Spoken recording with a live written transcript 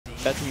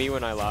That's me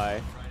when I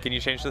lie. Can you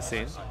change the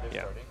scene?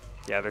 Yeah.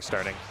 Yeah, they're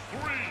starting.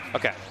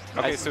 Okay.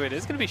 Okay, so it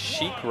is going to be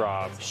Sheik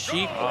Rob.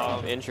 Sheik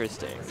Rob,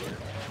 interesting.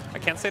 I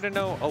can't say to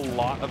know a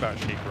lot about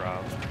Sheik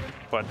Rob,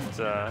 but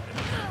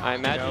I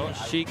imagine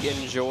Sheik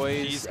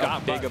enjoys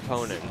a big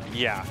opponent.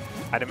 Yeah.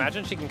 I'd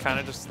imagine she can kind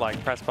of just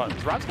like press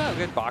buttons. Rob's got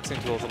good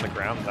boxing tools on the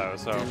ground though,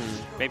 so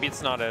maybe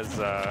it's not as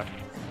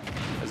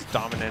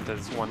dominant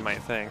as one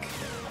might think.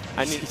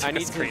 I need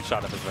a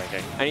screenshot of his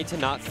ranking. I need to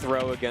not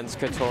throw against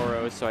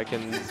Kotoro so I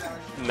can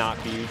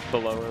not be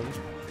below him.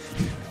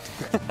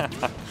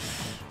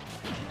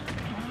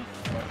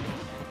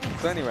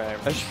 So anyway,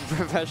 a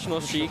professional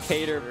Sheik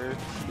hater,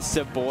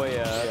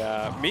 Saboya.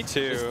 Yeah, me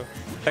too.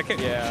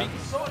 Yeah.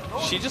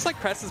 She just like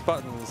presses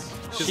buttons.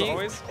 She's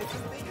always.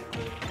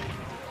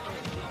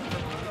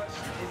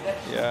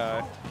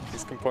 Yeah,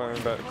 he's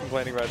complaining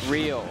about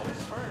real.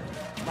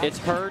 It's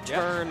her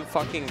turn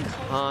fucking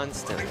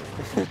constant.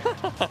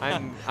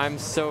 I'm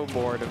so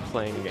bored of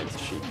playing against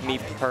Sheik. Me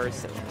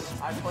personally.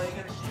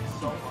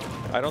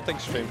 I don't think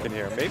Stream can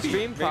hear. Maybe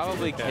Stream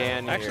probably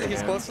can hear. Actually,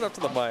 he's close enough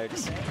to the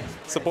mics.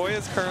 Saboya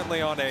is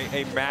currently on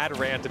a mad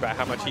rant about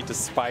how much he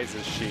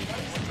despises Sheik.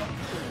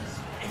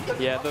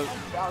 Yeah,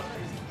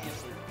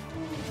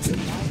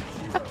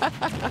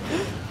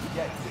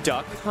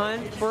 Duck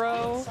Hunt,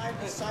 bro? Yeah,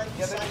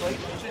 they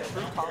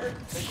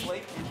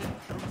play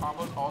true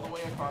combos all the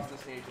way across the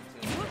stage.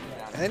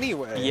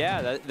 Anyway.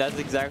 Yeah, that's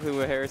exactly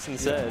what Harrison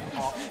said.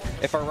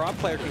 If our Rob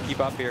player can keep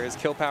up here, his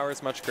kill power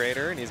is much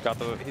greater, and he's got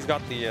the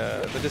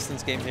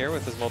distance game here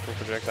with his multiple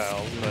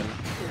projectiles. But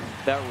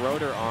that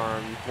rotor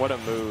arm, what a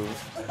move!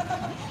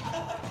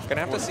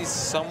 Gonna have to see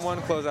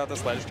someone close out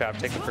this ledge trap,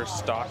 take the first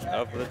stock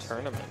of the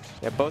tournament.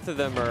 Yeah, both of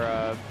them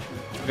are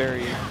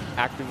very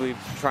actively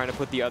trying to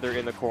put the other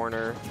in the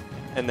corner,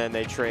 and then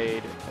they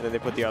trade, and then they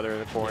put the other in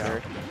the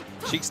corner.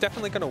 Yeah. Sheik's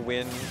definitely gonna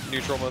win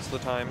neutral most of the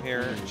time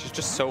here. She's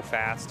just so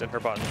fast, and her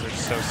buttons are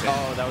so safe.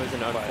 Oh, that was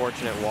an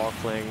unfortunate wall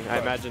fling. I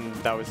imagine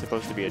that was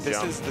supposed to be a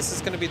jump. This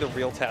is gonna be the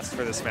real test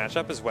for this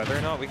matchup, is whether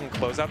or not we can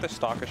close out the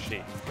stock of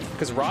Sheik.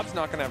 Because Rob's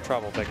not gonna have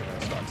trouble taking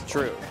those stocks.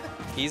 True.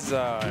 He's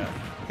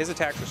his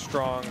attacks are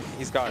strong.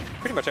 He's got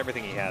pretty much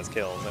everything he has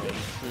kills. I mean,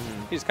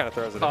 he just kind of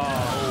throws it. Oh,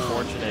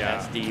 unfortunate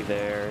SD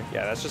there.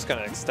 Yeah, that's just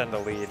gonna extend the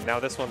lead. Now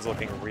this one's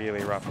looking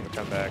really rough on the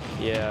comeback.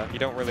 Yeah. You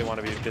don't really want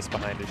to be this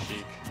behind a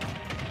Sheik.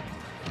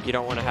 You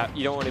don't want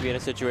to be in a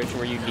situation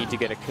where you need to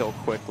get a kill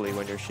quickly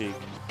when you're Sheik.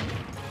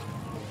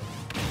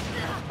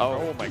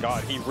 Oh my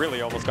God, he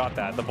really almost got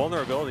that. The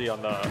vulnerability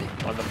on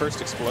the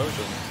first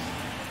explosion.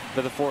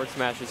 But the forward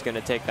smash is going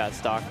to take that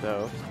stock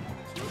though.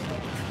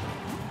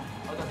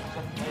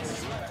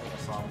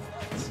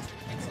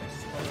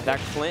 That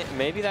cling,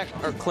 maybe that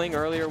cling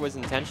earlier was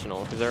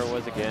intentional, because there it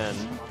was again.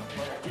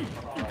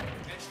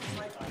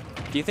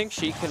 Do you think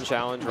Sheik can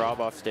challenge Rob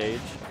off stage?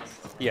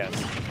 Yes.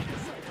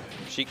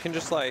 She can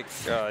just like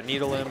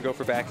needle him, go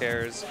for back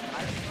airs.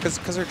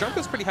 Because her jump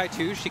is pretty high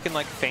too. She can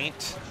like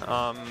feint,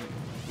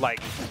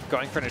 like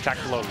going for an attack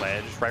below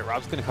ledge, right?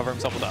 Rob's going to cover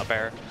himself with the up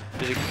air.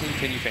 Just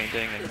continue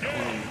feinting. And,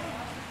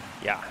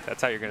 yeah,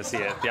 that's how you're going to see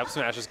it. The up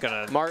smash is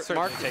going to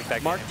certainly take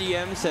that Mark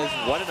game. DM says,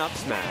 what an up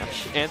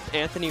smash.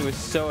 Anthony was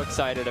so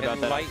excited about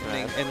that up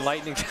smash.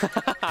 Enlightening.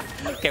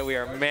 Okay, we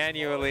are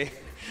manually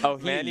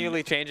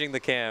changing the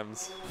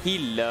cams. He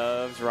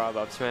loves Rob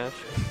up smash.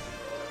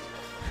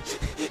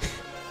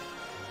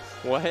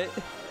 What?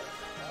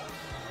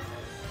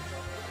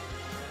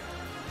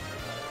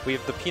 We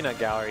have the peanut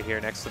gallery here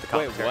next to the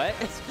commentary. Wait,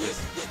 what?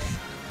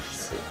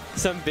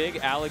 Some big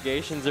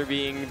allegations are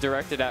being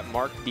directed at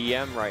Mark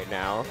DM right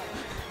now.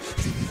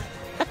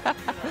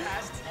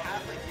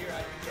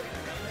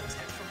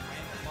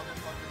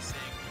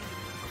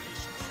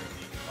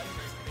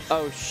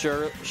 Oh,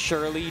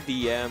 Shirley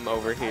DM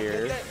over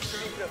here.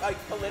 Like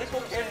political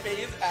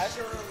campaigns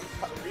actually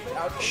reach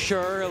out to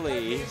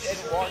Shirley.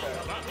 and walk.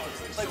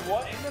 Like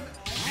what?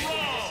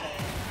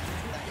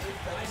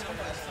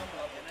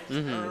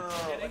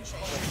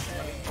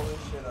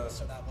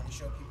 So that when you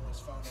show people his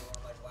phone, they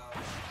weren't like, wow.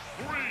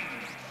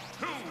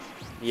 3, 2,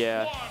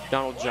 Yeah,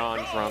 Donald John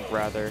Trump,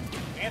 rather.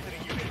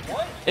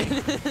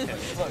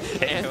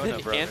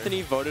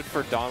 Anthony voted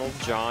for Donald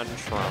John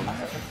Trump.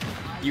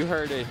 You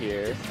heard it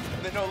here.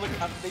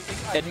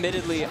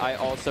 Admittedly, I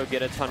also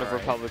get a ton of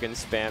Republican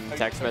spam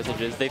text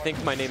messages. They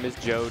think my name is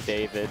Joe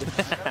David.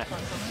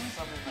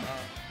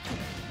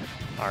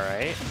 All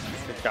right.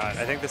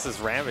 I think this is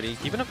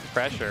Ramity keeping up the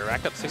pressure.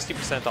 Racked up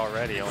 60%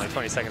 already, only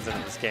 20 seconds into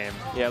this game.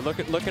 Yeah,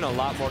 looking a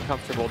lot more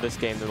comfortable this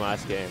game than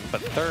last game.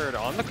 But third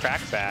on the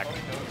crackback.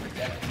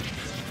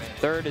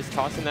 Third is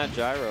tossing that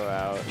gyro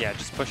out. Yeah,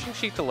 just pushing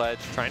Sheik to ledge,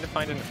 trying to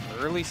find an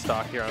early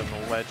stock here on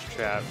the ledge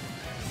trap.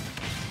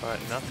 But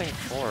nothing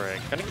for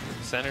it. Gonna get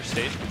center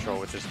stage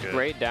control, which is good.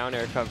 Great down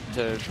air cup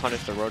to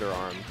punish the rotor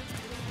arm.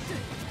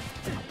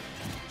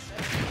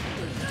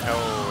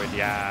 Oh, and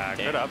yeah,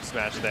 good up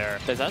smash there.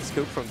 Does that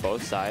scoop from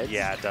both sides?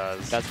 Yeah, it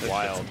does. That's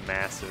wild.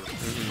 Massive.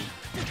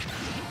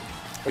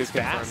 Good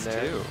fast,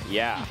 there. too.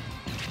 Yeah.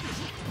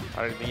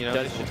 You know,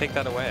 they should take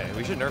that away.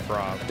 We should nerf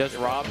Rob. Does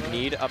Rob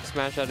need up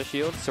smash out of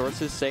shield?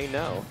 Sources say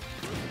no.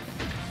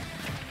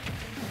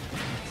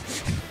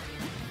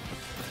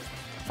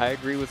 I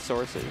agree with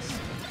sources.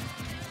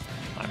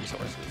 I'm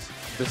sources.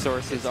 The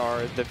sources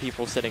are the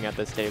people sitting at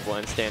this table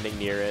and standing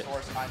near it.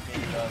 Source, I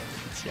made it up.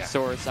 Yeah.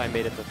 Source, I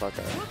made it the fuck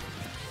up.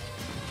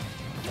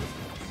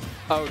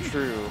 Oh,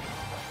 true.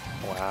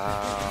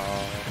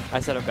 Wow. I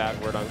said a bad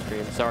word on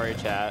stream. Sorry,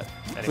 chat.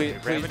 Anyway,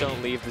 Please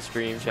don't leave the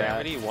stream,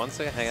 chat. Ramity once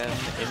again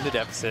in the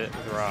deficit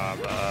with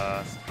Rob.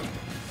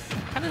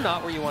 Kind of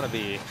not where you want to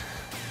be.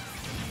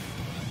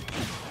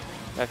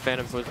 That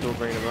Phantom Footstool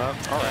bringing him up.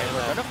 All right,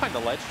 we're going to find the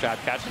ledge trap,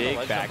 catching Big the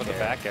ledge back jump with the air.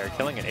 back air,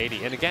 killing an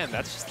 80. And again,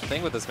 that's just the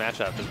thing with this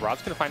matchup, is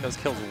Rob's going to find those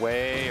kills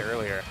way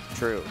earlier.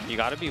 True. You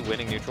got to be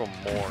winning neutral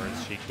more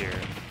as Sheik here.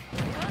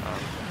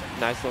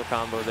 Nice little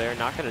combo there.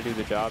 Not going to do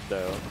the job,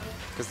 though.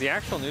 Because the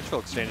actual neutral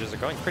exchanges are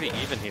going pretty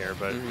even here,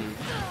 but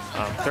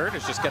third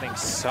is just getting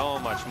so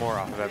much more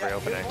off of every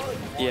opening.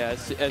 Yeah,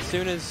 as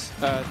soon as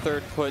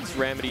third puts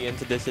Ramity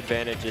into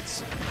disadvantage,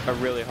 it's a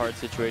really hard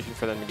situation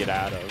for them to get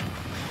out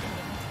of.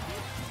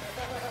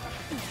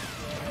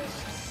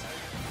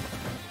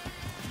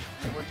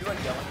 We're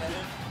doing yelling at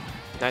him.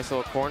 Nice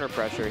little corner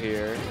pressure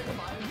here.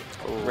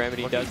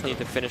 Ramity does need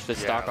to finish the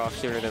stock off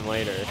sooner than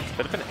later.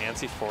 Bit of an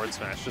antsy forward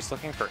smash, just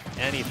looking for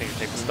anything to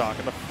take the stock.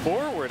 And the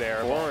forward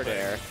air. Forward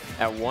air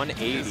at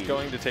 180. Is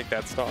going to take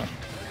that stock.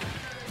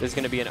 This is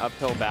going to be an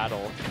uphill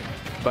battle,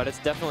 but it's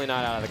definitely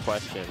not out of the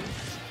question.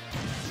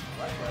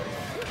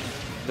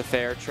 The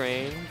fair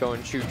train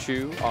going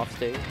choo-choo off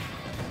stage.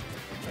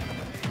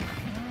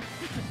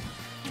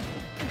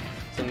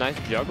 Some nice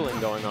juggling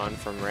going on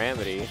from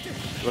Ramity.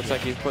 Looks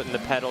like he's putting the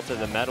pedal to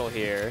the metal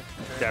here.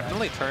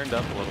 Definitely turned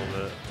up a little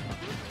bit.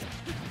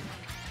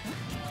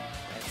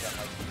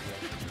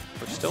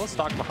 We're still a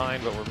stock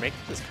behind, but we're making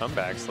this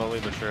comeback slowly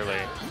but surely.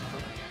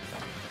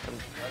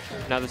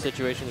 Now the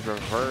situation's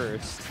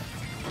reversed.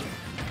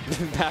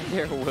 Back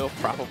air will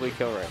probably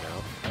kill right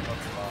now.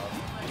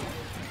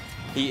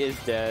 He is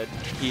dead.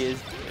 He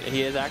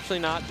is actually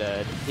not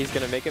dead. He's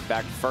gonna make it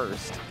back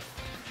first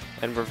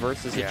and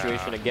reverse the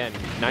situation again.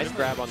 Nice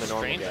grab on the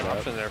normal Strange get up.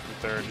 option there from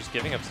third, just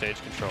giving up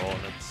stage control, and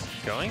it's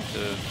going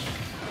to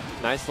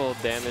Nice little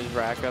damage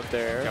rack up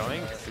there.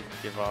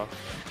 give off.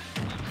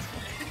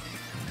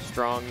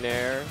 Strong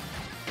there.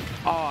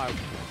 Oh,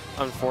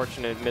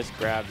 unfortunate missed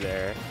grab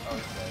there.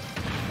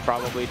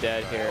 Probably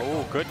dead here.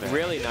 Oh, goodness.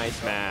 Really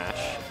nice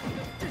mash.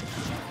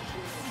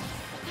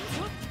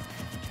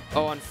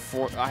 Oh,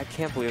 I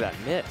can't believe that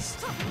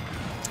missed.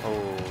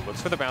 Oh,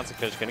 looks for the bouncing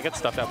fish. Gonna get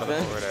stuffed out by the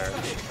forward air.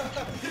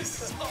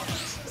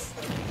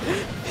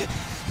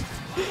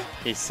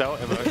 He's so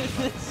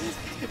emotional.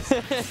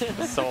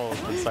 His soul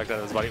has been sucked out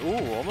of his body.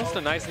 Ooh, almost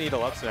a nice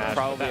needle up smash.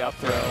 Probably That up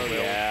throw, will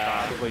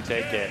yeah. probably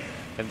take it.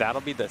 And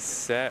that'll be the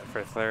set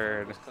for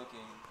third.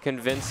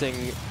 Convincing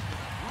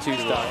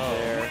two-stop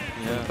there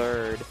in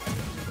third.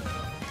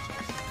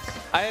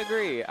 I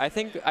agree. I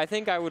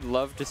think I would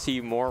love to see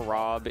more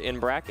Rob in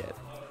bracket.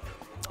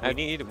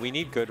 We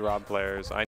need good Rob players.